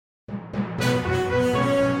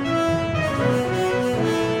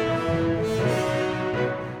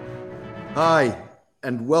Hi,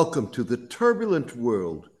 and welcome to The Turbulent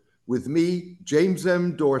World with me, James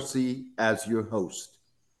M. Dorsey, as your host.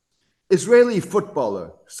 Israeli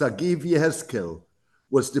footballer Sagiv Yehezkel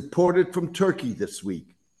was deported from Turkey this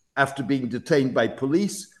week after being detained by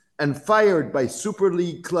police and fired by Super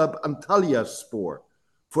League club Antalyaspor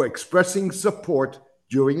for expressing support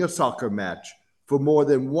during a soccer match for more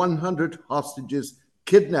than 100 hostages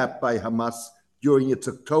kidnapped by Hamas during its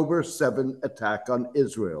October 7 attack on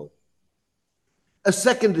Israel. A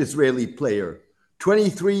second Israeli player,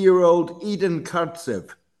 23-year-old Eden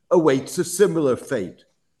Kartsev, awaits a similar fate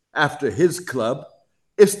after his club,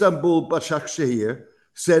 Istanbul Başakşehir,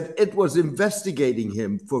 said it was investigating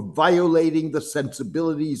him for violating the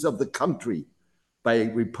sensibilities of the country by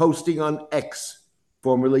reposting on X,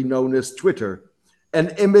 formerly known as Twitter, an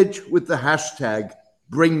image with the hashtag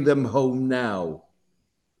Bring Them Home Now.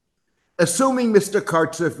 Assuming Mr.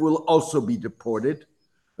 Kartsev will also be deported,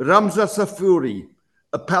 Ramza Safuri,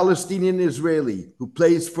 a Palestinian Israeli who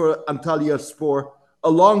plays for Antalyaspor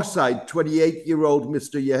alongside 28-year-old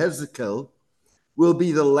Mr. Yehezkel, will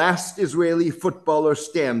be the last Israeli footballer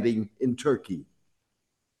standing in Turkey.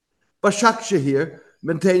 Başakşehir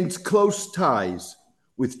maintains close ties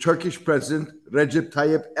with Turkish President Recep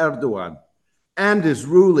Tayyip Erdogan and his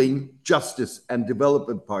ruling Justice and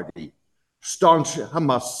Development Party, staunch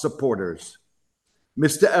Hamas supporters.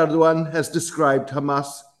 Mr. Erdogan has described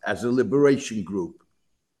Hamas as a liberation group.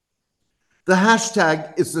 The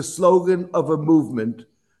hashtag is the slogan of a movement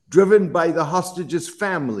driven by the hostages'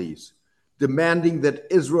 families, demanding that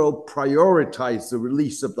Israel prioritize the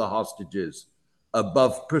release of the hostages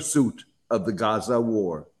above pursuit of the Gaza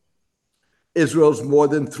war. Israel's more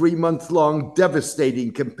than 3-month-long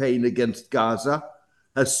devastating campaign against Gaza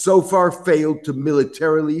has so far failed to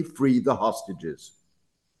militarily free the hostages.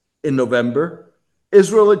 In November,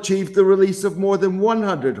 Israel achieved the release of more than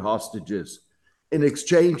 100 hostages in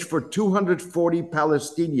exchange for 240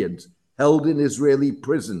 Palestinians held in Israeli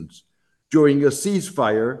prisons during a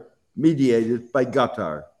ceasefire mediated by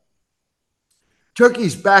Qatar.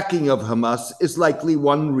 Turkey's backing of Hamas is likely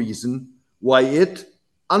one reason why it,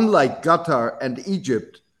 unlike Qatar and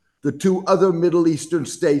Egypt, the two other Middle Eastern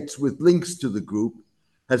states with links to the group,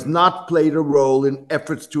 has not played a role in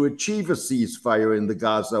efforts to achieve a ceasefire in the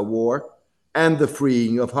Gaza war and the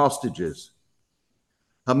freeing of hostages.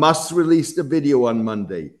 Hamas released a video on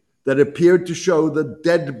Monday that appeared to show the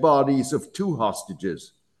dead bodies of 2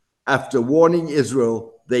 hostages after warning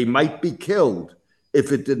Israel they might be killed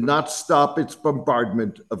if it did not stop its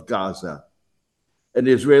bombardment of Gaza. An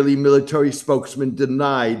Israeli military spokesman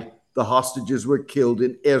denied the hostages were killed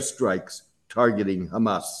in airstrikes targeting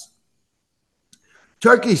Hamas.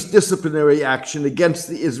 Turkey's disciplinary action against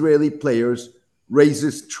the Israeli players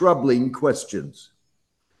raises troubling questions.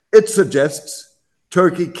 It suggests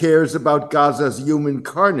Turkey cares about Gaza's human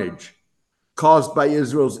carnage caused by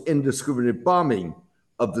Israel's indiscriminate bombing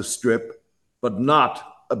of the Strip, but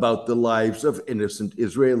not about the lives of innocent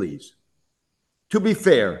Israelis. To be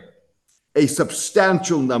fair, a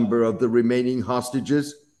substantial number of the remaining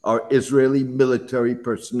hostages are Israeli military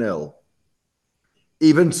personnel.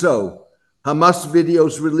 Even so, Hamas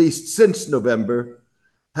videos released since November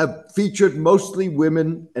have featured mostly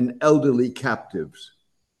women and elderly captives.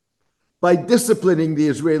 By disciplining the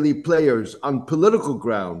Israeli players on political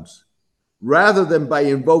grounds, rather than by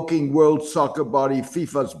invoking World Soccer body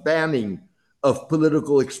FIFA's banning of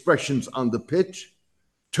political expressions on the pitch,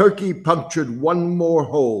 Turkey punctured one more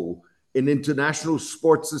hole in International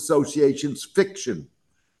Sports Association's fiction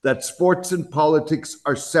that sports and politics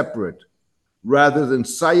are separate, rather than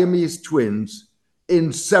Siamese twins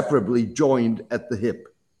inseparably joined at the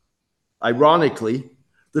hip. Ironically,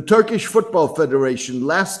 the Turkish Football Federation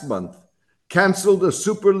last month canceled a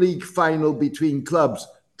Super League final between clubs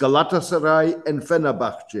Galatasaray and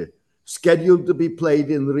Fenerbahce, scheduled to be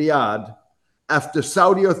played in Riyadh, after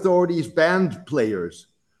Saudi authorities banned players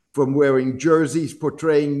from wearing jerseys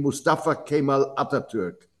portraying Mustafa Kemal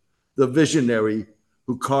Atatürk, the visionary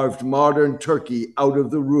who carved modern Turkey out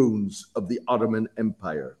of the ruins of the Ottoman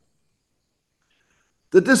Empire.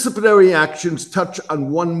 The disciplinary actions touch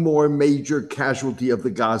on one more major casualty of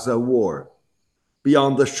the Gaza war,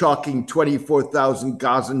 beyond the shocking 24,000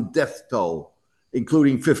 Gazan death toll,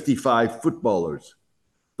 including 55 footballers,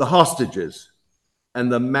 the hostages,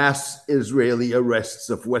 and the mass Israeli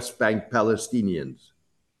arrests of West Bank Palestinians.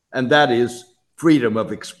 And that is freedom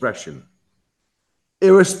of expression.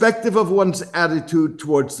 Irrespective of one's attitude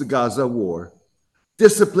towards the Gaza war,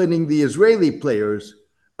 disciplining the Israeli players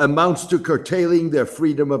amounts to curtailing their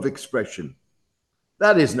freedom of expression.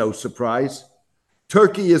 That is no surprise.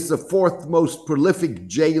 Turkey is the 4th most prolific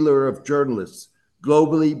jailer of journalists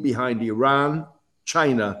globally behind Iran,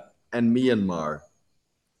 China, and Myanmar.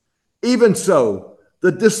 Even so,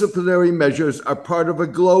 the disciplinary measures are part of a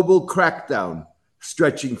global crackdown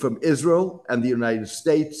stretching from Israel and the United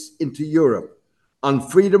States into Europe on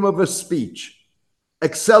freedom of speech,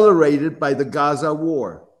 accelerated by the Gaza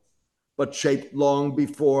war, but shaped long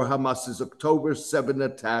before Hamas's October 7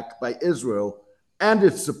 attack by Israel and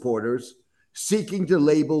its supporters, seeking to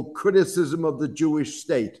label criticism of the Jewish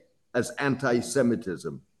state as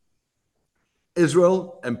anti-Semitism.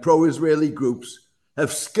 Israel and pro-Israeli groups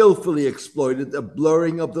have skillfully exploited the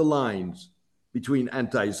blurring of the lines between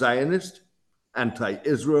anti-Zionist,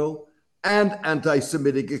 anti-Israel, and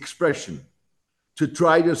anti-Semitic expression to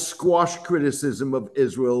try to squash criticism of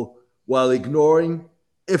Israel while ignoring,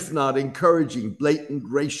 if not encouraging, blatant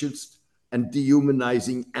racist and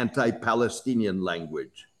dehumanizing anti-Palestinian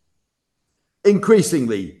language.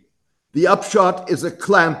 Increasingly, the upshot is a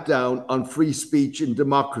clampdown on free speech in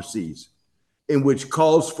democracies, in which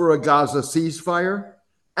calls for a Gaza ceasefire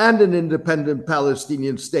and an independent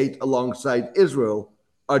Palestinian state alongside Israel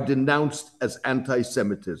are denounced as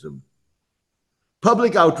anti-Semitism.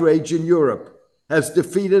 Public outrage in Europe has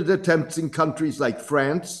defeated attempts in countries like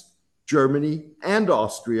France, Germany, and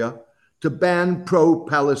Austria to ban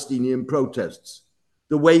pro-Palestinian protests,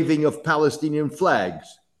 the waving of Palestinian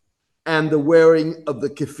flags, and the wearing of the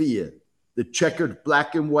keffiyeh, the checkered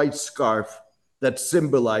black and white scarf that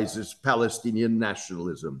symbolizes Palestinian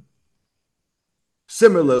nationalism.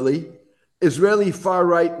 Similarly, Israeli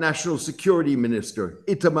far-right National Security Minister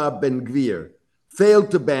Itamar Ben-Gvir failed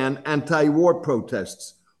to ban anti-war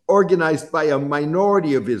protests organized by a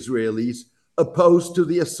minority of Israelis opposed to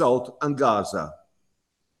the assault on Gaza.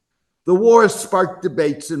 The war sparked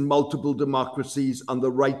debates in multiple democracies on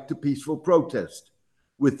the right to peaceful protest,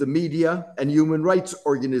 with the media and human rights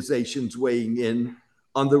organizations weighing in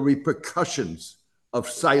on the repercussions of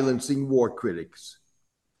silencing war critics.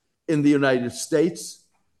 In the United States,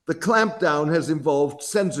 the clampdown has involved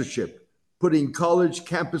censorship, putting college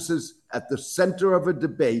campuses at the center of a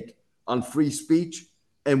debate on free speech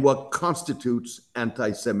and what constitutes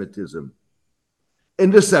anti-Semitism.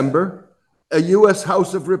 In December, a U.S.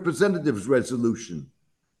 House of Representatives resolution,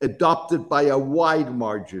 adopted by a wide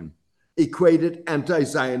margin, equated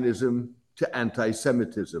anti-Zionism to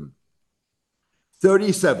anti-Semitism.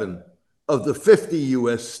 37 of the 50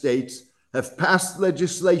 U.S. states have passed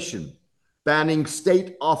legislation banning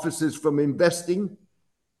state offices from investing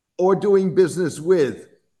or doing business with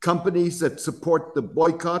companies that support the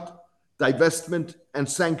boycott, divestment, and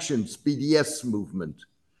sanctions BDS movement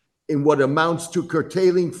in what amounts to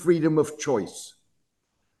curtailing freedom of choice.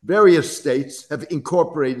 Various states have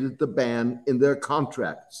incorporated the ban in their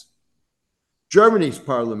contracts. Germany's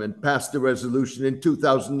parliament passed a resolution in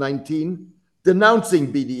 2019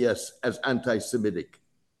 denouncing BDS as anti-Semitic.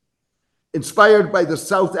 Inspired by the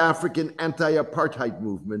South African anti-apartheid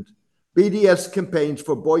movement, BDS campaigns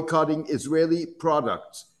for boycotting Israeli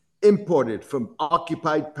products imported from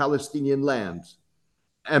occupied Palestinian lands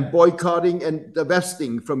and boycotting and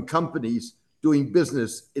divesting from companies doing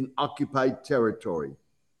business in occupied territory.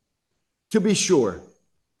 To be sure,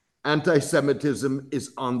 anti-Semitism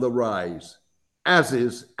is on the rise, as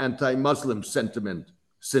is anti-Muslim sentiment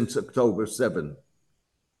since October 7.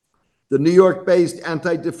 The New York-based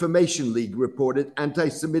Anti-Defamation League reported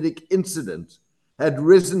anti-Semitic incidents had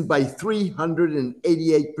risen by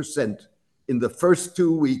 388% in the first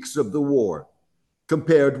 2 weeks of the war,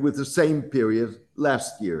 compared with the same period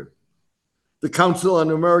last year. The Council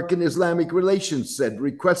on American Islamic Relations said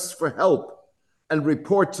requests for help and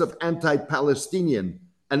reports of anti-Palestinian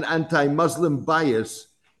and anti-Muslim bias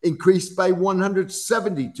increased by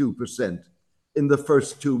 172% in the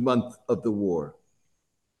first 2 months of the war.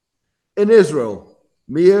 In Israel,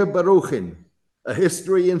 Meir Baruchin, a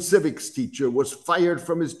history and civics teacher, was fired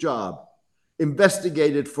from his job,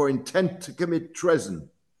 investigated for intent to commit treason,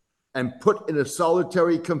 and put in a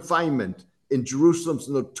solitary confinement in Jerusalem's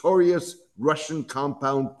notorious Russian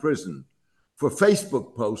compound prison for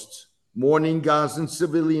Facebook posts mourning Gazan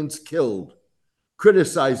civilians killed,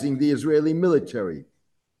 criticizing the Israeli military,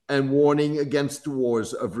 and warning against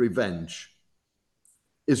wars of revenge.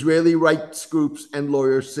 Israeli rights groups and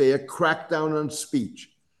lawyers say a crackdown on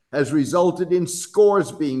speech has resulted in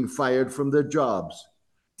scores being fired from their jobs,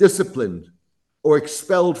 disciplined, or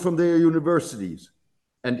expelled from their universities,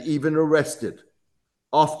 and even arrested,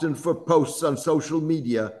 often for posts on social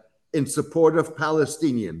media in support of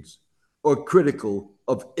Palestinians or critical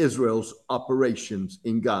of Israel's operations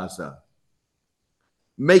in Gaza.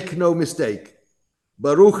 Make no mistake,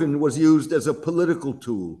 Baruchin was used as a political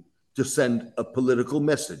tool to send a political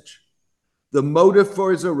message. The motive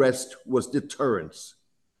for his arrest was deterrence,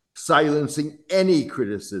 silencing any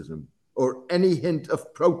criticism or any hint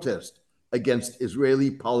of protest against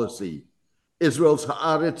Israeli policy, Israel's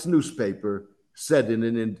Haaretz newspaper said in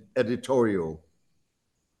an editorial.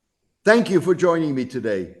 Thank you for joining me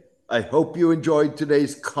today. I hope you enjoyed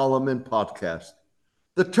today's column and podcast.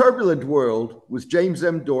 The turbulent world with James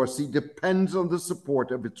M. Dorsey depends on the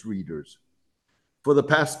support of its readers. For the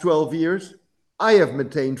past 12 years, I have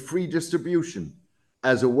maintained free distribution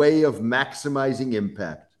as a way of maximizing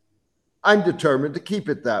impact. I'm determined to keep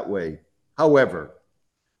it that way. However,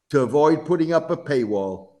 to avoid putting up a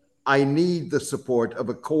paywall, I need the support of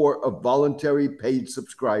a core of voluntary paid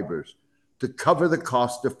subscribers to cover the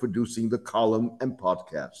cost of producing the column and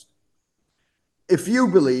podcast. If you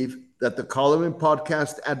believe that the column and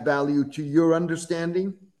podcast add value to your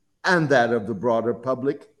understanding and that of the broader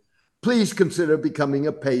public, please consider becoming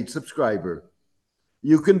a paid subscriber.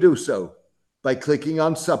 You can do so by clicking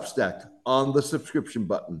on Substack on the subscription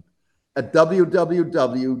button at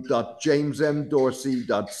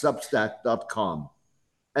www.jamesmdorsey.substack.com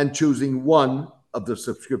and choosing one of the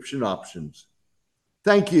subscription options.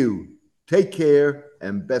 Thank you. Take care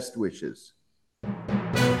and best wishes.